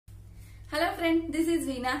Hello friend, this is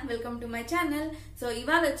Veena. Welcome to my channel. So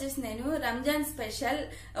ఇవాళ వచ్చేసి నేను Ramzan special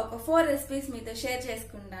ఒక 4 రెసిపీస్ మీతో షేర్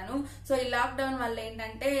చేసుకుంటాను. సో ఈ లాక్ డౌన్ వల్ల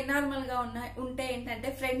ఏంటంటే నార్మల్ గా ఉంటే ఏంటంటే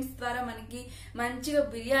ఫ్రెండ్స్ ద్వారా మనకి మంచిగా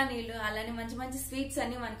బిర్యానీలు అలానే మంచి మంచి స్వీట్స్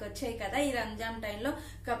అన్ని మనకు వచ్చాయి కదా ఈ రంజాన్ టైంలో.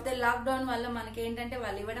 కాకపోతే లాక్ డౌన్ వల్ల మనకి ఏంటంటే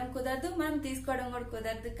వాళ్ళు ఇవ్వడం కుదరదు, మనం తీసుకోవడం కూడా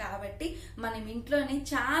కుదరదు. కాబట్టి మనం ఇంట్లోనే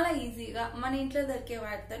చాలా ఈజీగా మన ఇంట్లో దొరికే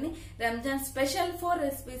వాటితోని రంజాన్ స్పెషల్ 4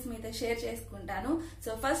 రెసిపీస్ మీతో షేర్ చేసుకుంటాను.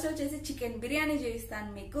 సో ఫస్ట్ వచ్చేసి చికెన్ బిర్యానీ చేయిస్తాను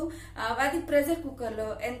మీకు. అది ప్రెషర్ కుక్కర్ లో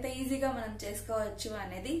ఎంత ఈజీగా మనం చేసుకోవచ్చు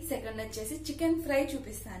అనేది. సెకండ్ వచ్చేసి చికెన్ ఫ్రై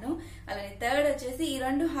చూపిస్తాను. అలానే థర్డ్ వచ్చేసి ఈ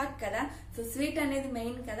రెండు హాట్ కదా, సో స్వీట్ అనేది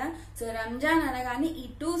మెయిన్ కదా. సో రంజాన్ అనగానే ఈ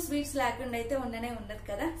 2 స్వీట్స్ లేకుండా అయితే ఉండనే ఉండదు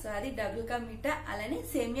కదా. సో అది డబుల్ కా మీఠా అలానే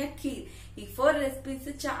సేమియా ఖీర్. ఈ 4 రెసిపీస్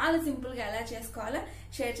చాలా సింపుల్ గా ఎలా చేసుకోవాలో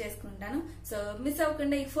షేర్ చేసుకుంటాను. సో మిస్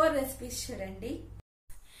అవ్వకుండా ఈ 4 రెసిపీస్ చూడండి.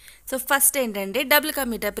 సో ఫస్ట్ ఏంటంటే డబుల్ కా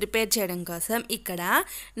మీఠా ప్రిపేర్ చేయడం కోసం ఇక్కడ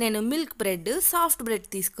నేను మిల్క్ బ్రెడ్, సాఫ్ట్ బ్రెడ్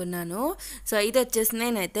తీసుకున్నాను. సో ఇది వచ్చేసి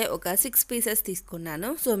నేనైతే ఒక 6 పీసెస్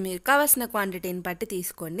తీసుకున్నాను. సో మీరు కావాల్సిన క్వాంటిటీని బట్టి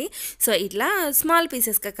తీసుకోండి. సో ఇట్లా స్మాల్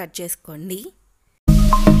పీసెస్గా కట్ చేసుకోండి.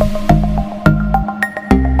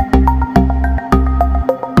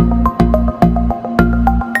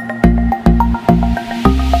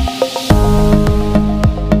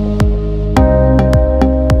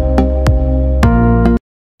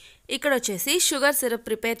 ఇక్కడ వచ్చేసి షుగర్ సిరప్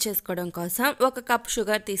ప్రిపేర్ చేసుకోవడం కోసం 1 కప్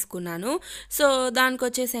షుగర్ తీసుకున్నాను. సో దానికి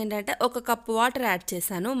వచ్చేసి ఏంటంటే 1 కప్ వాటర్ యాడ్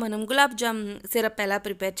చేశాను. మనం గులాబ్ జామ్ సిరప్ ఎలా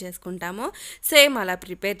ప్రిపేర్ చేసుకుంటామో సేమ్ అలా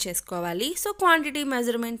ప్రిపేర్ చేసుకోవాలి. సో క్వాంటిటీ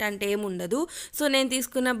మెజర్మెంట్ అంటే ఏముండదు. సో నేను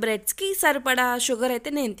తీసుకున్న బ్రెడ్స్కి సరిపడా షుగర్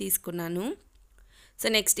అయితే నేను తీసుకున్నాను. సో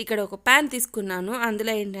నెక్స్ట్ ఇక్కడ ఒక ప్యాన్ తీసుకున్నాను.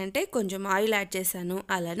 అందులో ఏంటంటే కొంచెం ఆయిల్ యాడ్ చేశాను,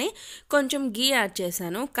 అలానే కొంచెం గీ యాడ్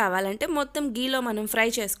చేశాను. కావాలంటే మొత్తం గీలో మనం ఫ్రై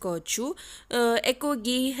చేసుకోవచ్చు. ఎక్కువ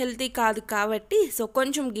గీ హెల్తీ కాదు కాబట్టి సో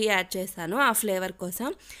కొంచెం గీ యాడ్ చేశాను ఆ ఫ్లేవర్ కోసం.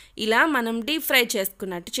 ఇలా మనం డీప్ ఫ్రై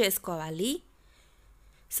చేసుకున్నట్టు చేసుకోవాలి.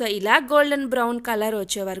 సో ఇలా గోల్డెన్ బ్రౌన్ కలర్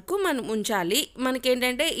వచ్చే వరకు మనం ఉంచాలి.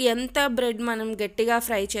 మనకేంటంటే ఎంత బ్రెడ్ మనం గట్టిగా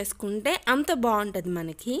ఫ్రై చేసుకుంటే అంత బాగుంటుంది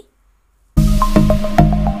మనకి.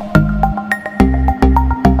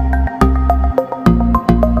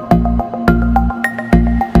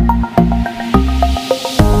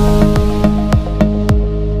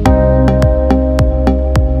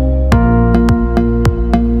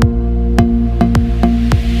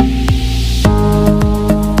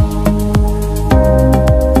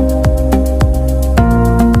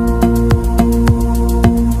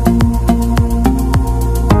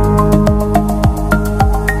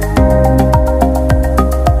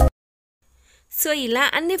 సో ఇలా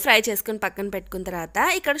అన్నీ ఫ్రై చేసుకుని పక్కన పెట్టుకున్న తర్వాత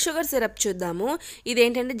ఇక్కడ షుగర్ సిరప్ చూద్దాము.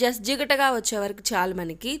 ఇదేంటంటే జస్ట్ జిగటగా వచ్చే వరకు చాలు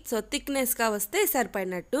మనకి. సో థిక్నెస్గా వస్తే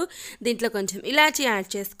సరిపడినట్టు. దీంట్లో కొంచెం ఇలాచీ యాడ్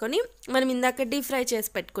చేసుకొని మనం ఇందాక డీప్ ఫ్రై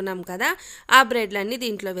చేసి పెట్టుకున్నాం కదా ఆ బ్రెడ్లన్నీ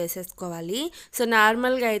దీంట్లో వేసేసుకోవాలి. సో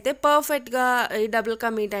నార్మల్గా అయితే పర్ఫెక్ట్గా ఈ డబుల్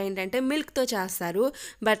కా మీఠా ఏంటంటే మిల్క్తో చేస్తారు.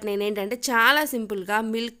 బట్ నేనేంటంటే చాలా సింపుల్గా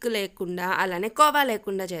మిల్క్ లేకుండా అలానే కోవా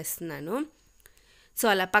లేకుండా చేస్తున్నాను. సో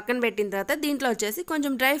అలా పక్కన పెట్టిన తర్వాత దీంట్లో వచ్చేసి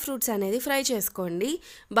కొంచెం డ్రై ఫ్రూట్స్ అనేది ఫ్రై చేసుకోండి.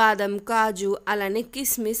 బాదం, కాజు అలానే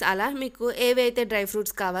కిస్మిస్ అలా మీకు ఏవైతే డ్రై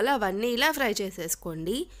ఫ్రూట్స్ కావాలో అవన్నీ ఇలా ఫ్రై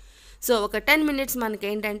చేసేసుకోండి. సో ఒక 10 మినిట్స్ మనకి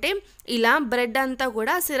ఏంటంటే ఇలా బ్రెడ్ అంతా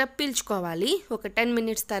కూడా సిరప్ పీల్చుకోవాలి. ఒక 10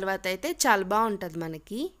 మినిట్స్ తర్వాత అయితే చాలా బాగుంటుంది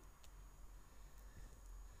మనకి.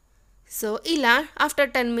 సో ఇలా ఆఫ్టర్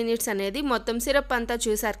 10 మినిట్స్ అనేది మొత్తం సిరప్ అంతా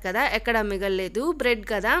చూసారు కదా, ఎక్కడ మిగలలేదు. బ్రెడ్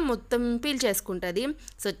కదా మొత్తం పీల్ చేసుకుంటుంది.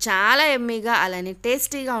 సో చాలా ఎమ్మీగా అలానే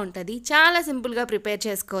టేస్టీగా ఉంటుంది. చాలా సింపుల్గా ప్రిపేర్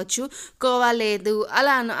చేసుకోవచ్చు. కోవా లేదు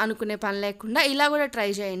అలా అనుకునే పని లేకుండా ఇలా కూడా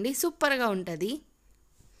ట్రై చేయండి, సూపర్గా ఉంటుంది.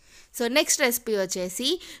 సో నెక్స్ట్ రెసిపీ వచ్చేసి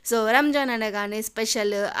సో రంజాన్ అనగానే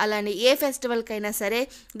స్పెషల్ అలానే ఏ ఫెస్టివల్కైనా సరే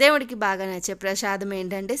దేవుడికి బాగా నచ్చే ప్రసాదం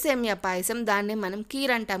ఏంటంటే సేమియా పాయసం. దాన్నే మనం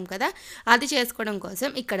ఖీర్ అంటాం కదా, అది చేసుకోవడం కోసం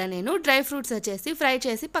ఇక్కడ నేను డ్రై ఫ్రూట్స్ వచ్చేసి ఫ్రై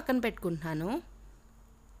చేసి పక్కన పెట్టుకుంటున్నాను.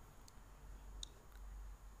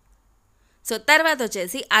 సో తర్వాత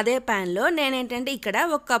వచ్చేసి అదే ప్యాన్లో నేనేంటంటే ఇక్కడ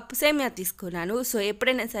 1 కప్ సేమియా తీసుకున్నాను. సో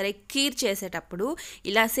ఎప్పుడైనా సరే ఖీర్ చేసేటప్పుడు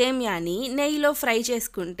ఇలా సేమియాని నెయ్యిలో ఫ్రై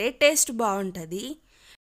చేసుకుంటే టేస్ట్ బాగుంటుంది.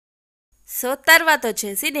 సో తర్వాత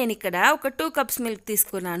వచ్చేసి నేను ఇక్కడ ఒక 2 కప్స్ మిల్క్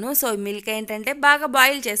తీసుకున్నాను. సో మిల్క్ ఏంటంటే బాగా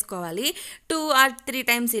బాయిల్ చేసుకోవాలి. 2 or 3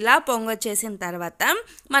 టైమ్స్ ఇలా పొంగొచ్చేసిన తర్వాత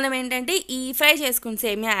మనం ఏంటంటే ఈ ఫ్రై చేసుకుని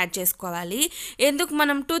సేమియా యాడ్ చేసుకోవాలి. ఎందుకు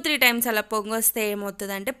మనం 2-3 టైమ్స్ అలా పొంగొస్తే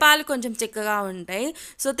ఏమవుతుందంటే పాలు కొంచెం చిక్కగా ఉంటాయి.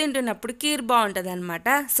 సో తింటున్నప్పుడు ఖీర్ బాగుంటుంది అనమాట.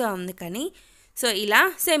 సో అందుకని సో ఇలా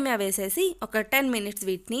సేమియా వేసేసి ఒక 10 మినిట్స్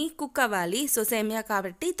వీటిని కుక్ అవ్వాలి. సో సేమియా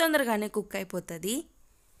కాబట్టి తొందరగానే కుక్ అయిపోతుంది.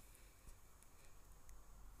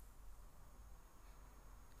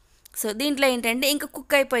 సో దీంట్లో ఏంటంటే ఇంకా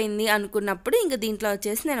కుక్ అయిపోయింది అనుకున్నప్పుడు ఇంకా దీంట్లో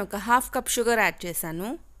వచ్చేసి నేను ఒక 1/2 కప్ షుగర్ యాడ్ చేశాను.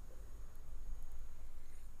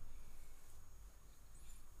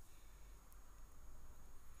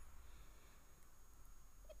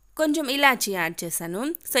 కొంచెం ఇలాచీ యాడ్ చేశాను.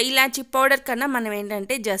 సో ఇలాచీ పౌడర్ కన్నా మనం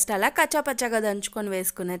ఏంటంటే జస్ట్ అలా కచ్చాపచ్చాగా దంచుకొని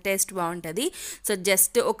వేసుకునే టేస్ట్ బాగుంటుంది. సో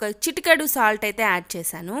జస్ట్ ఒక చిటికెడు సాల్ట్ అయితే యాడ్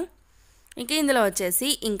చేశాను. ఇంక ఇందులో వచ్చేసి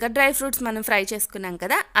ఇంకా డ్రై ఫ్రూట్స్ మనం ఫ్రై చేసుకున్నాం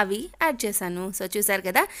కదా, అవి యాడ్ చేశాను. సో చూసారు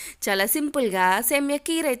కదా, చాలా సింపుల్గా సేమియా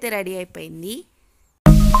కీర్ అయితే రెడీ అయిపోయింది.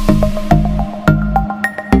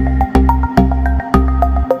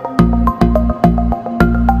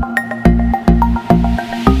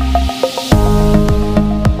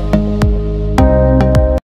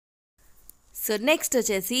 సో నెక్స్ట్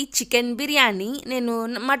వచ్చేసి చికెన్ బిర్యానీ. నేను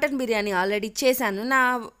మటన్ బిర్యానీ ఆల్రెడీ చేశాను,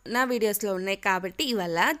 నా వీడియోస్లో ఉన్నాయి కాబట్టి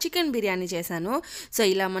ఇవాళ చికెన్ బిర్యానీ చేశాను. సో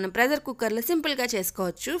ఇలా మనం ప్రెషర్ కుక్కర్లో సింపుల్గా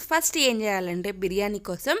చేసుకోవచ్చు. ఫస్ట్ ఏం చేయాలంటే బిర్యానీ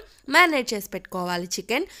కోసం మ్యారినేట్ చేసి పెట్టుకోవాలి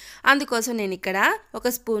చికెన్. అందుకోసం నేను ఇక్కడ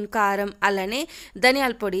 1 స్పూన్ కారం, అలానే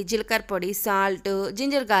ధనియాల పొడి, జీలకర్ర పొడి, సాల్ట్,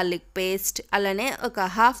 జింజర్ గార్లిక్ పేస్ట్, అలానే ఒక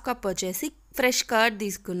 1/2 కప్ వచ్చేసి ఫ్రెష్ కర్డ్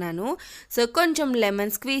తీసుకున్నాను. సో కొంచెం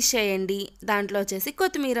లెమన్ స్క్వీజ్ చేయండి. దాంట్లో వచ్చేసి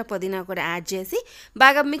కొత్తిమీర, పుదీనా కూడా యాడ్ చేసి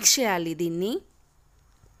బాగా మిక్స్ చేయాలి దీన్ని.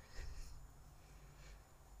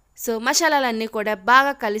 సో మసాలాలన్నీ కూడా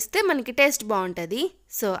బాగా కలిస్తే మనకి టేస్ట్ బాగుంటుంది.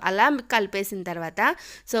 సో అలా కలిపేసిన తర్వాత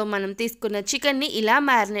సో మనం తీసుకున్న చికెన్ని ఇలా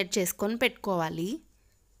మ్యారినేట్ చేసుకొని పెట్టుకోవాలి.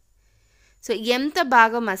 సో ఎంత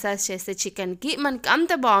బాగా మసాజ్ చేస్తే చికెన్కి మనకి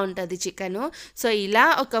అంత బాగుంటుంది చికెను. సో ఇలా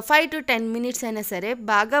ఒక 5 to 10 minutes అయినా సరే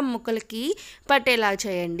బాగా ముక్కలకి పట్టేలా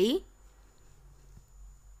చేయండి.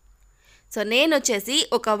 సో నేను వచ్చేసి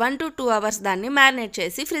ఒక 1 to 2 hours దాన్ని మ్యారినేట్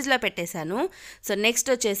చేసి ఫ్రిడ్జ్లో పెట్టేశాను. సో నెక్స్ట్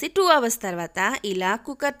వచ్చేసి 2 hours తర్వాత ఇలా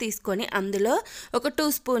కుక్కర్ తీసుకొని అందులో ఒక 2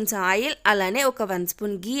 స్పూన్స్ ఆయిల్, అలానే ఒక 1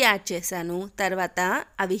 స్పూన్ గీ యాడ్ చేశాను. తర్వాత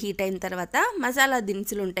అవి హీట్ అయిన తర్వాత మసాలా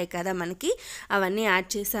దినుసులు ఉంటాయి కదా మనకి, అవన్నీ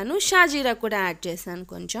యాడ్ చేశాను. షాజీరా కూడా యాడ్ చేశాను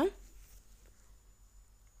కొంచెం.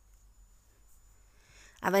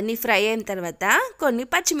 అవన్నీ ఫ్రై అయిన తర్వాత కొన్ని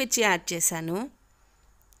పచ్చిమిర్చి యాడ్ చేశాను.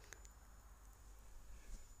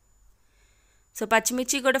 సో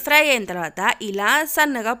పచ్చిమిర్చి కూడా ఫ్రై అయిన తర్వాత ఇలా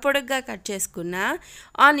సన్నగా పొడుగ్గా కట్ చేసుకున్న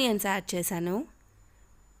ఆనియన్స్ యాడ్ చేశాను.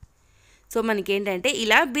 సో మనకి ఏంటంటే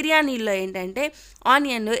ఇలా బిర్యానీలో ఏంటంటే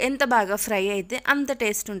ఆనియన్ ఎంత బాగా ఫ్రై అయితే అంత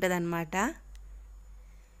టేస్ట్ ఉంటుంది అన్నమాట.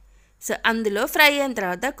 సో అందులో ఫ్రై అయిన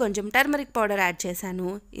తర్వాత కొంచెం టర్మరిక్ పౌడర్ యాడ్ చేశాను.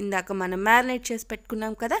 ఇందాక మనం మ్యారినేట్ చేసి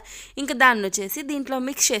పెట్టుకున్నాం కదా, ఇంకా దాన్ని వచ్చేసి దీంట్లో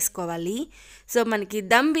మిక్స్ చేసుకోవాలి. సో మనకి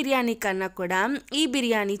దమ్ బిర్యానీ కన్నా కూడా ఈ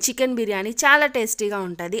బిర్యానీ, చికెన్ బిర్యానీ చాలా టేస్టీగా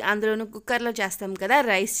ఉంటుంది. అందులోనూ కుక్కర్లో చేస్తాం కదా,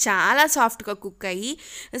 రైస్ చాలా సాఫ్ట్గా కుక్ అయ్యి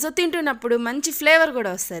సో తింటున్నప్పుడు మంచి ఫ్లేవర్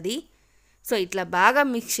కూడా వస్తుంది. సో ఇట్లా బాగా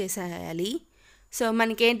మిక్స్ చేసేయాలి. సో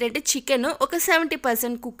మనకి ఏంటంటే చికెన్ ఒక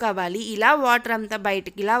 70% కుక్ అవ్వాలి. ఇలా వాటర్ అంతా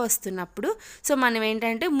బయటికి ఇలా వస్తున్నప్పుడు సో మనం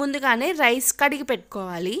ఏంటంటే ముందుగానే రైస్ కడిగి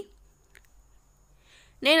పెట్టుకోవాలి.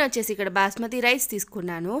 నేను వచ్చేసి ఇక్కడ బాస్మతి రైస్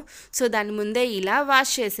తీసుకున్నాను. సో దాని ముందే ఇలా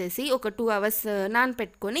వాష్ చేసేసి ఒక 2 hours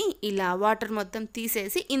నానపెట్టుకొని ఇలా వాటర్ మొత్తం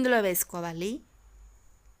తీసేసి ఇందులో వేసుకోవాలి.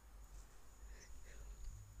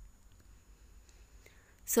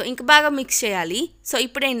 సో ఇంక బాగా మిక్స్ చేయాలి. సో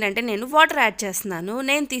ఇప్పుడు ఏంటంటే నేను వాటర్ యాడ్ చేస్తున్నాను.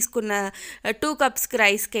 నేను తీసుకున్న 2 cups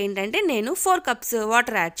రైస్కి ఏంటంటే నేను 4 cups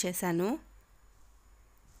వాటర్ యాడ్ చేశాను.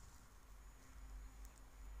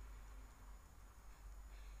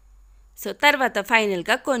 సో తర్వాత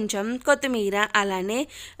ఫైనల్గా కొంచెం కొత్తిమీర, అలానే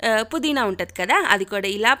పుదీనా ఉంటుంది కదా, అది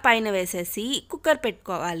కూడా ఇలా పైన వేసేసి కుక్కర్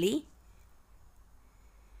పెట్టుకోవాలి.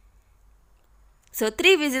 సో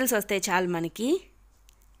 3 విజిల్స్ వస్తే చాలు మనకి.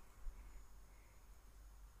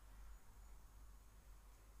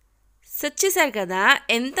 సో చూసారు కదా,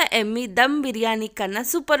 ఎంత ఎమ్మి దమ్ బిర్యానీ కన్నా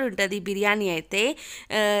సూపర్ ఉంటుంది బిర్యానీ అయితే.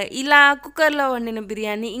 ఇలా కుక్కర్లో వండిన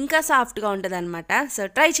బిర్యానీ ఇంకా సాఫ్ట్గా ఉంటుంది అనమాట. సో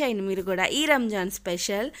ట్రై చేయండి మీరు కూడా ఈ రంజాన్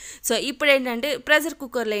స్పెషల్. సో ఇప్పుడు ఏంటంటే ప్రెషర్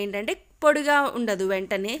కుక్కర్లో ఏంటంటే పొడిగా ఉండదు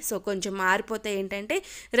వెంటనే. సో కొంచెం ఆరిపోతే ఏంటంటే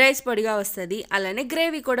రైస్ పొడిగా వస్తుంది. అలానే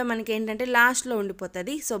గ్రేవీ కూడా మనకి ఏంటంటే లాస్ట్లో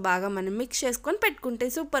ఉండిపోతుంది. సో బాగా మనం మిక్స్ చేసుకొని పెట్టుకుంటే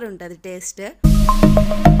సూపర్ ఉంటుంది టేస్ట్.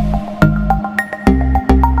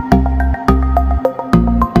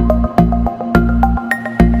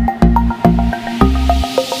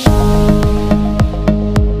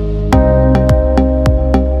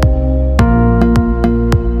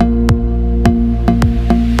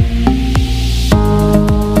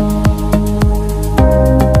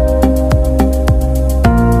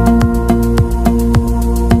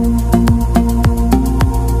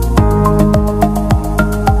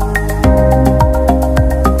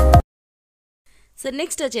 సో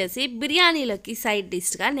నెక్స్ట్ వచ్చేసి బిర్యానీలోకి సైడ్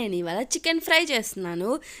డిష్గా నేను ఇవాళ చికెన్ ఫ్రై చేస్తున్నాను.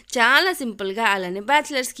 చాలా సింపుల్గా, అలానే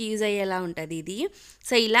బ్యాచిలర్స్కి యూజ్ అయ్యేలా ఉంటుంది ఇది.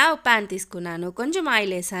 సో ఇలా ప్యాన్ తీసుకున్నాను, కొంచెం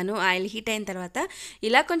ఆయిల్ వేసాను. ఆయిల్ హీట్ అయిన తర్వాత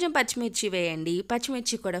ఇలా కొంచెం పచ్చిమిర్చి వేయండి.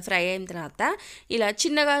 పచ్చిమిర్చి కూడా ఫ్రై అయిన తర్వాత ఇలా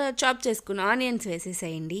చిన్నగా చాప్ చేసుకున్న ఆనియన్స్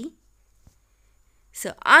వేసేసేయండి.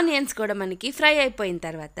 సో ఆనియన్స్ కూడా మనకి ఫ్రై అయిపోయిన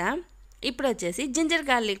తర్వాత ఇప్పుడు వచ్చేసి జింజర్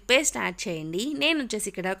గార్లిక్ పేస్ట్ యాడ్ చేయండి. నేను వచ్చేసి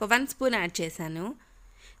ఇక్కడ ఒక 1 స్పూన్ యాడ్ చేశాను.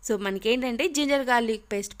 సో మనకి ఏంటంటే జింజర్ గార్లిక్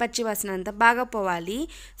పేస్ట్ పచ్చి వాసన అంతా బాగా పోవాలి.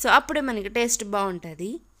 సో అప్పుడే మనకి టేస్ట్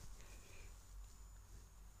బాగుంటుంది.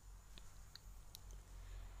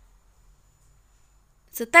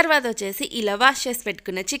 సో తర్వాత వచ్చేసి ఇలా వాష్ చేసి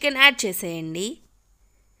పెట్టుకున్న చికెన్ యాడ్ చేసేయండి.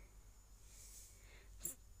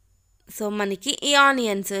 సో మనకి ఈ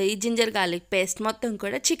ఆనియన్స్, ఈ జింజర్ గార్లిక్ పేస్ట్ మొత్తం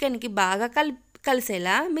కూడా చికెన్కి బాగా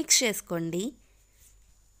కలిసేలా మిక్స్ చేసుకోండి.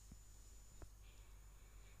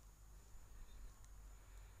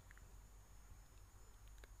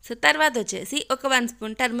 సో తర్వాత వచ్చేసి ఒక 1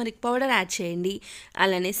 స్పూన్ టర్మరిక్ పౌడర్ యాడ్ చేయండి.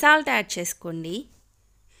 అలానే సాల్ట్ యాడ్ చేసుకోండి.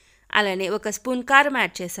 అలానే ఒక స్పూన్ కారం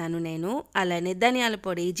యాడ్ చేశాను నేను. అలానే ధనియాల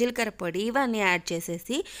పొడి, జీలకర్ర పొడి ఇవన్నీ యాడ్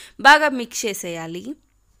చేసేసి బాగా మిక్స్ చేసేయాలి.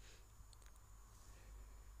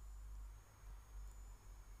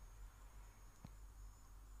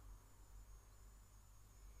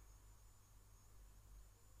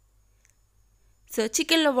 సో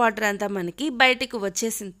చికెన్లో వాటర్ అంతా మనకి బయటకు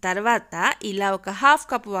వచ్చేసిన తర్వాత ఇలా ఒక 1/2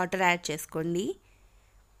 కప్ వాటర్ యాడ్ చేసుకోండి.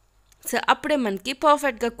 సో అప్పుడే మనకి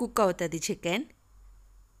పర్ఫెక్ట్గా కుక్ అవుతుంది చికెన్.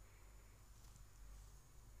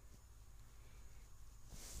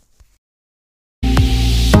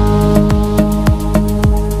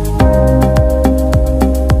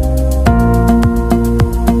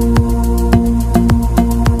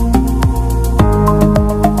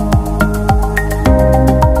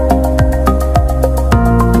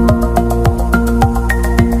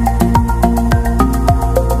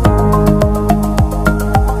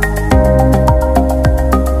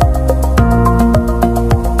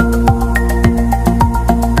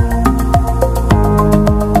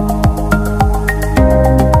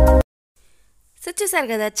 చూసారు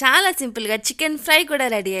కదా, చాలా సింపుల్గా చికెన్ ఫ్రై కూడా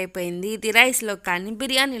రెడీ అయిపోయింది. ఇది రైస్లో కానీ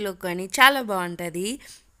బిర్యానీలో కానీ చాలా బాగుంటుంది.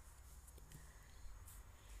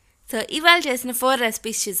 సో ఇవాళ చేసిన 4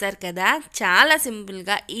 రెసిపీస్ చూసారు కదా, చాలా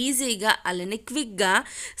సింపుల్గా, ఈజీగా, అలానే క్విక్గా.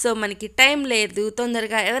 సో మనకి టైం లేదు,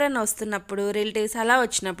 తొందరగా ఎవరైనా వస్తున్నప్పుడు, రిలేటివ్స్ అలా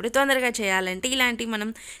వచ్చినప్పుడు తొందరగా చేయాలంటే ఇలాంటివి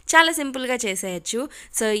మనం చాలా సింపుల్గా చేసేయచ్చు.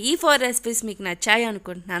 సో ఈ 4 రెసిపీస్ మీకు నచ్చాయి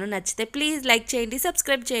అనుకుంటున్నాను. నచ్చితే ప్లీజ్ లైక్ చేయండి,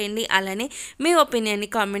 సబ్స్క్రైబ్ చేయండి. అలానే మీ ఒపీనియన్ని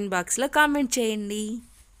కామెంట్ బాక్స్లో కామెంట్ చేయండి.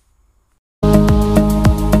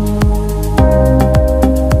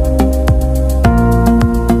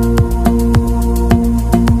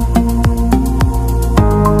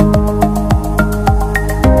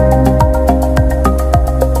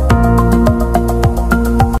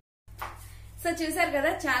 చూసారు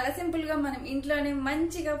కదా, చాలా సింపుల్ గా మనం ఇంట్లోనే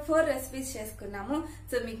మంచిగా 4 రెసిపీస్ చేసుకున్నాము.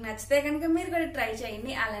 సో మీకు నచ్చితే కనుక మీరు కూడా ట్రై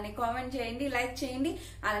చేయండి. అలానే కామెంట్ చేయండి, లైక్ చేయండి,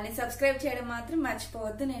 అలానే సబ్స్క్రైబ్ చేయడం మాత్రం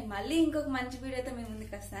మర్చిపోవద్దు. నేను మళ్ళీ ఇంకొక మంచి వీడియోతో మీ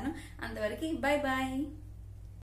ముందుకు వస్తాను. అంతవరకు బై బాయ్.